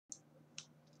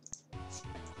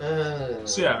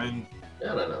So yeah, I mean, I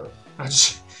don't know.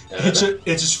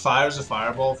 it just fires a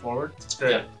fireball forward. It's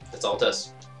great. Yeah, that's all it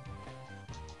does.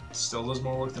 Still does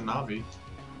more work than Navi.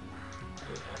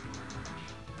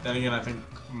 Then again, I think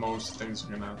most things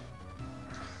are gonna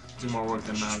do more work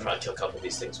than You should Navi. probably kill a couple of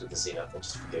these things with the Zenith,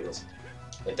 just for giggles.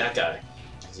 Like that guy,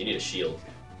 because you need a shield.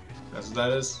 That's what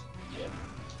that is? Yeah.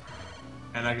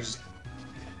 And I can just...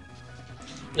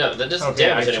 No, that doesn't Okay,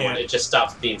 damage I anyone, can't- it just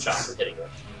stops beam shots from hitting them.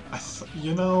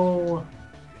 You know...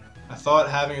 I thought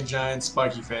having a giant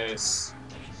spiky face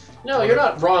No, you're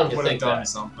not wrong to would have think done that.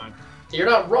 something. You're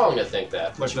not wrong to think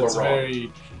that, but Like, you are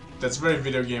wrong. that's a very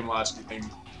video game logic thing.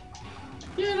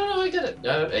 Yeah, no, I get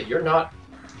it. You're not...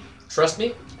 Trust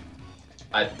me,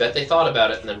 I bet they thought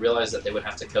about it and then realized that they would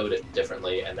have to code it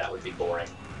differently, and that would be boring.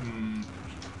 Hmm.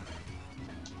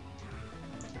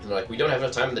 And they're like, we don't have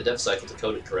enough time in the dev cycle to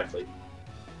code it correctly.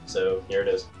 So, here it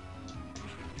is.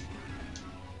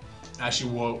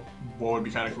 Actually, what would be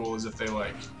kind of cool is if they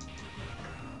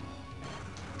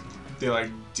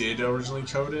did originally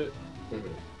code it.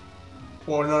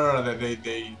 Mm-hmm. Or no, they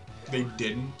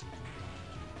didn't.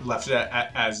 Left it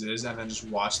as is, and then just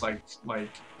watched like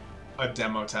a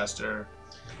demo tester.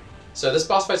 So this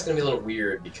boss fight's gonna be a little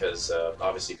weird because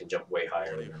obviously you can jump way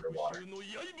higher when you're underwater.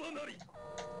 I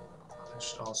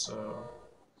should also.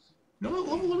 No,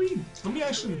 let me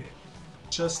actually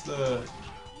just the.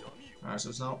 Alright,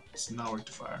 so it's not weak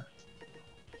to fire.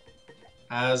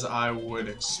 As I would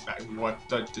expect. What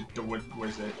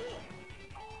was it?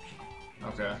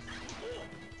 Okay.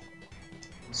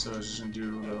 So it's just gonna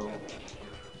do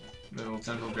little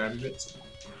tentacle grabby bits.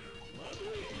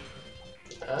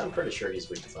 I'm pretty sure he's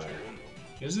weak to fire.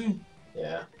 Is he?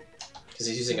 Yeah. Because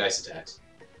he's using ice attacks.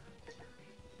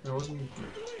 It wasn't.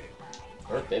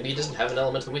 Or maybe he doesn't have an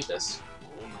elemental weakness.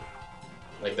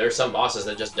 Like, there are some bosses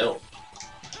that just don't.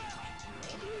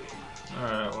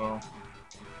 Alright, well.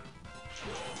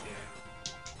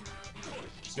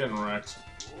 He's getting wrecked.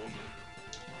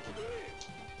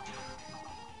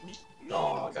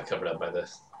 Oh, I got covered up by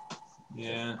this.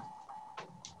 Yeah.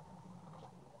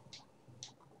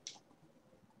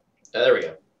 There we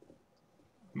go.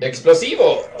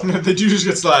 Explosivo! They do just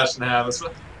get slashed in half.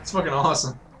 That's fucking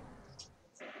awesome.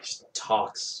 Just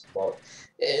talks. Well,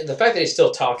 the fact that he's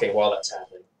still talking while that's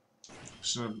happening.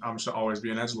 I'm just gonna always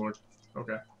be an edgelord.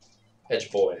 Okay.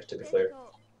 Edge boy, to be clear.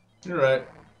 You're right.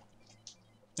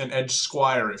 An edge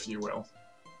squire, if you will.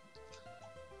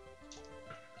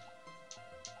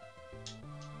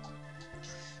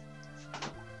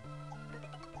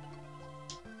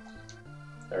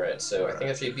 Alright, so I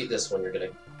think after you beat this one, you're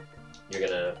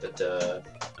gonna put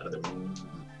another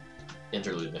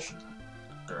interlude mission.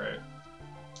 Alright.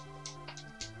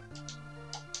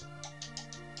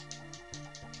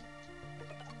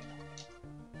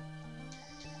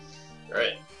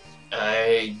 Alright.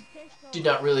 I do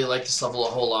not really like this level a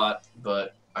whole lot,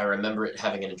 but I remember it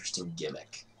having an interesting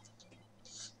gimmick.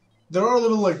 There are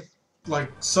little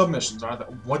like submissions, aren't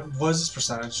there? What was this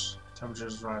percentage?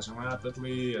 Temperatures rising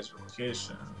rapidly as your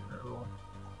location.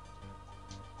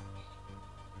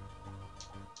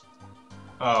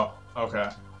 Oh, okay.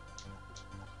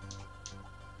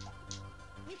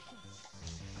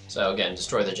 So again,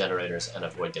 destroy the generators and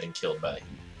avoid getting killed by the heat.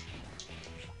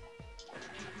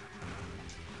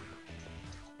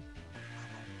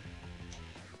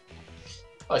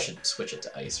 I should switch it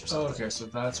to ice or Oh, something. okay, so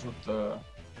that's what the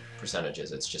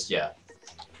Percentages. It's just, yeah.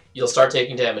 You'll start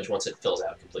taking damage once it fills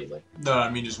out completely. no, I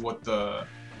mean just what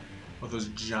those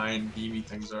giant beamy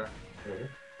things are. Mm-hmm.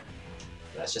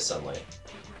 That's just sunlight.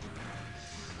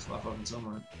 It's not fucking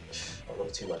sunlight. A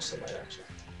little too much sunlight, actually.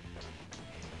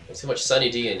 There's too much Sunny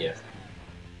D in you.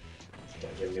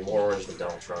 Don't give me more orange than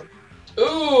Donald Trump.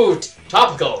 Ooh!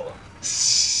 Topical!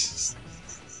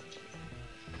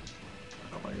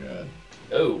 Oh my god.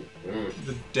 Oh.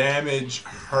 The damage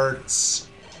hurts.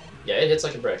 Yeah, it hits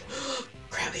like a brick.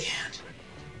 Grabby hand.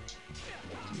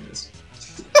 Yes.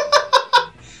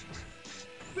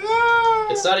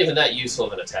 It's not even that useful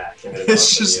of an attack. I'm gonna be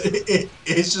It's honest with just you.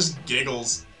 it's just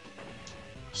giggles.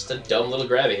 Just a dumb little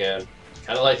grabby hand.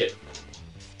 Kind of like it.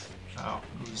 Oh,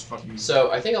 it was fucking.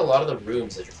 So I think a lot of the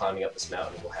rooms as you're climbing up this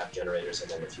mountain will have generators in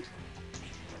them. If you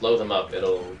blow them up,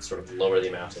 it'll sort of lower the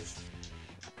amount of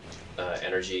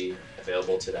energy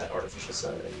available to that artificial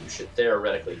sun, and you should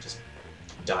theoretically just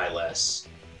die less.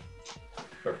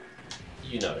 Or,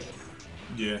 you know what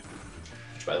I mean. Yeah.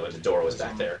 Which, by the way, the door was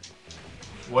back there.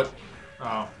 What?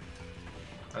 Oh.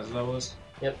 That's what that was?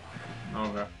 Yep. Oh,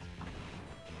 okay.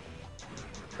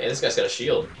 Hey, this guy's got a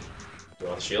shield. You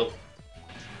want a shield?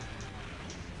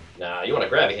 Nah, you want a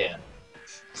grabby hand.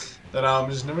 That I'm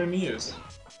just never gonna use.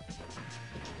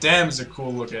 Damn, is it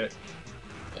cool look at.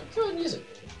 Yeah, go ahead and use it.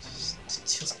 It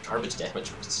deals garbage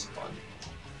damage, but it's fun.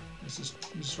 It's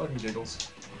just fucking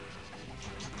giggles.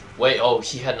 Wait, oh,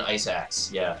 he had an ice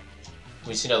axe. Yeah.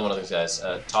 We see another one of those guys.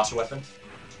 Toss your weapon.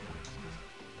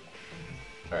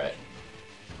 Alright.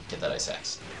 Get that ice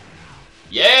axe.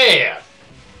 Yeah!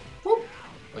 Whoop.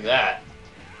 Look at that.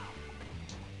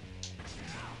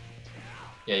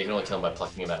 Yeah, you can only kill him by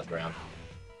plucking him out of the ground.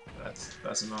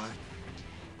 That's annoying.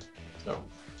 No.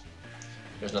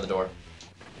 There's another door.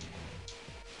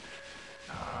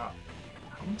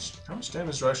 How much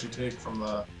damage do I actually take from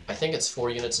the... I think it's 4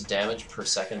 units of damage per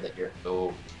second that you're...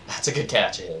 Oh, that's a good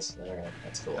catch, it is. Alright,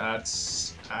 that's cool.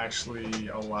 That's actually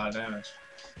a lot of damage.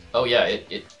 Oh yeah,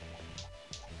 it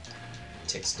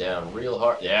ticks down real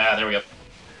hard. Yeah, there we go.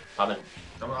 Pop in.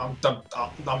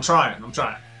 I'm trying.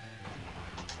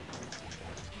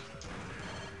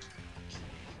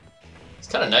 It's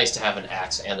kind of nice to have an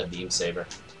axe and a beam saber,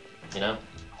 you know?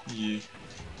 Yeah.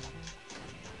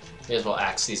 May as well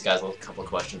ask these guys a couple of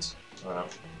questions. I don't know.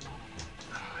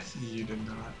 You did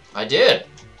not. I did!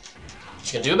 What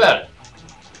you gonna do about it?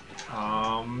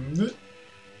 I'm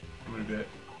gonna do it.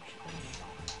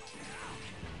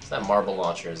 So that marble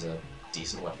launcher is a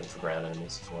decent weapon for ground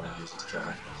enemies if you want to use it to kill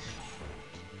them.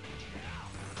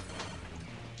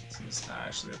 This is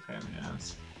actually a pain in the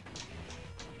ass.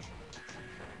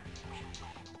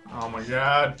 Oh my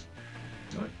god!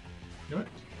 Do it.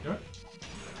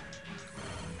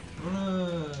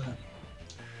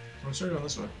 I'm sure going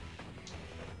this way.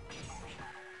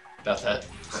 About that.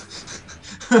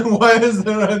 Why is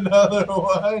there another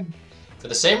one? For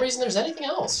the same reason there's anything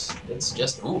else. It's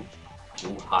just, ooh,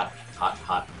 hot.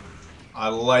 I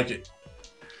like it.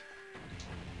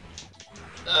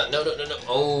 No.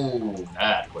 Oh,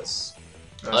 that was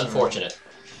That's unfortunate.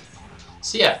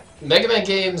 So yeah, Mega Man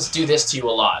games do this to you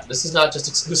a lot. This is not just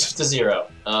exclusive to Zero,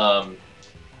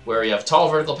 where you have tall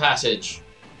vertical passage,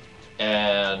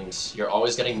 and you're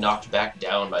always getting knocked back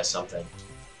down by something.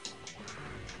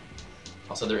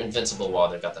 Also, they're invincible while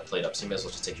they've got that plate up, so you may as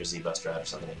well just take your Z-Buster out or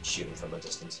something and shoot them from a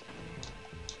distance.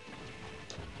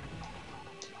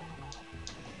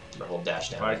 Or hold dash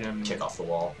down and kick off the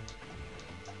wall.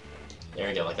 There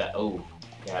you go, like that. Oh,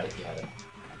 you had it.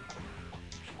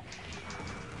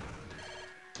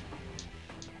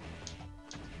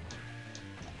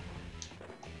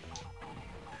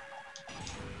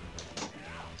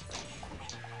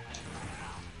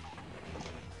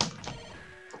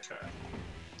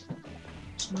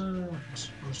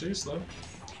 I'm staying slow.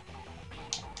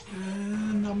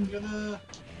 And I'm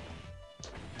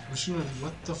just gonna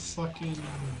let the fucking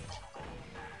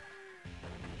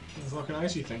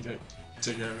icy thing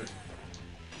take care of it.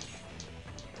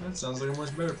 That sounds like a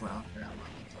much better plan. Yeah,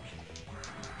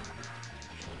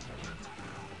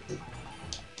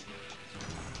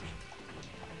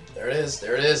 There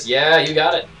it is. Yeah, you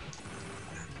got it.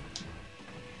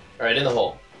 Alright, in the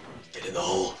hole. Get in the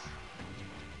hole.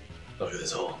 Look at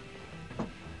this hole.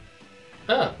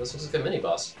 Huh, this looks like a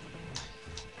mini-boss.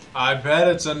 I bet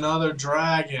it's another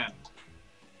dragon.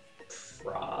 Let's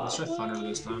try Probably. thunder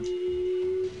this time.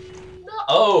 No.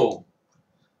 Oh!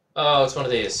 Oh, it's one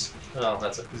of these. Oh,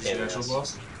 that's a Is pain he in the the actual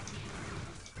ass.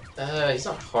 boss? He's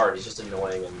not hard, he's just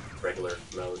annoying in regular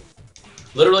mode.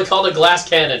 Literally called a glass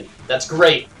cannon. That's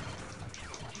great.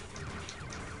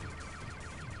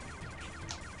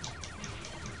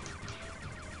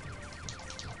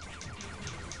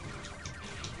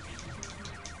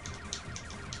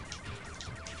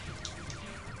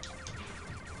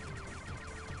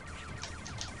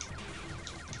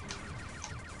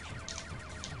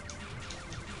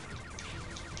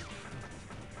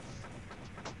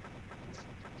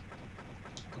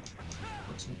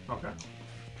 Okay.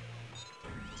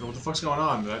 So what the fuck's going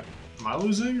on? Am I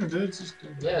losing or did it just...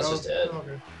 Yeah, it's just dead.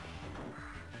 Okay.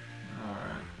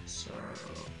 Alright, so...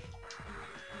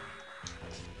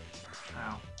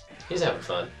 Ow. He's having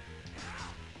fun.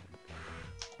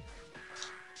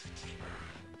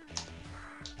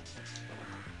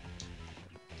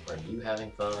 Are you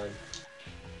having fun?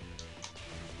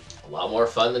 A lot more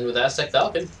fun than with Aztec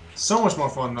Falcon. So much more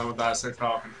fun than with that Aztec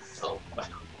Falcon. Oh, wow.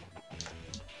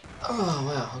 Oh,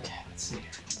 wow, okay, let's see.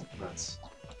 That's...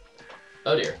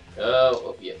 Oh dear.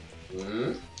 Oh, yeah.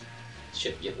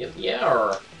 Shit, yep,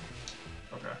 yeah.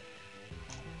 Okay.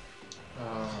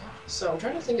 So I'm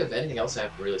trying to think of anything else I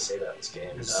have to really say about this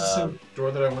game. Is this the same door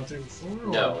that I went through before?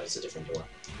 Or? No, it's a different door.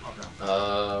 Okay.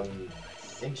 I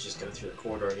think you just go through the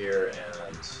corridor here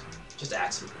and just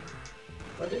axe him.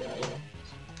 Or did I?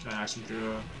 Can I axe him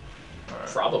through Alright.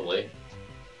 Probably.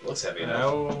 Looks heavy enough.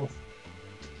 No.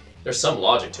 There's some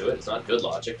logic to it. It's not good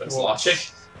logic, but it's logic.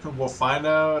 We'll find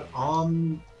out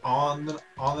on on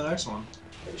the next one.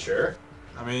 Are you sure?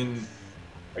 I mean,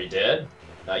 Are you dead?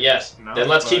 Not yet. No, Then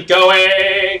let's but- keep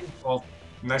going! well,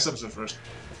 next episode first.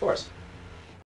 Of course.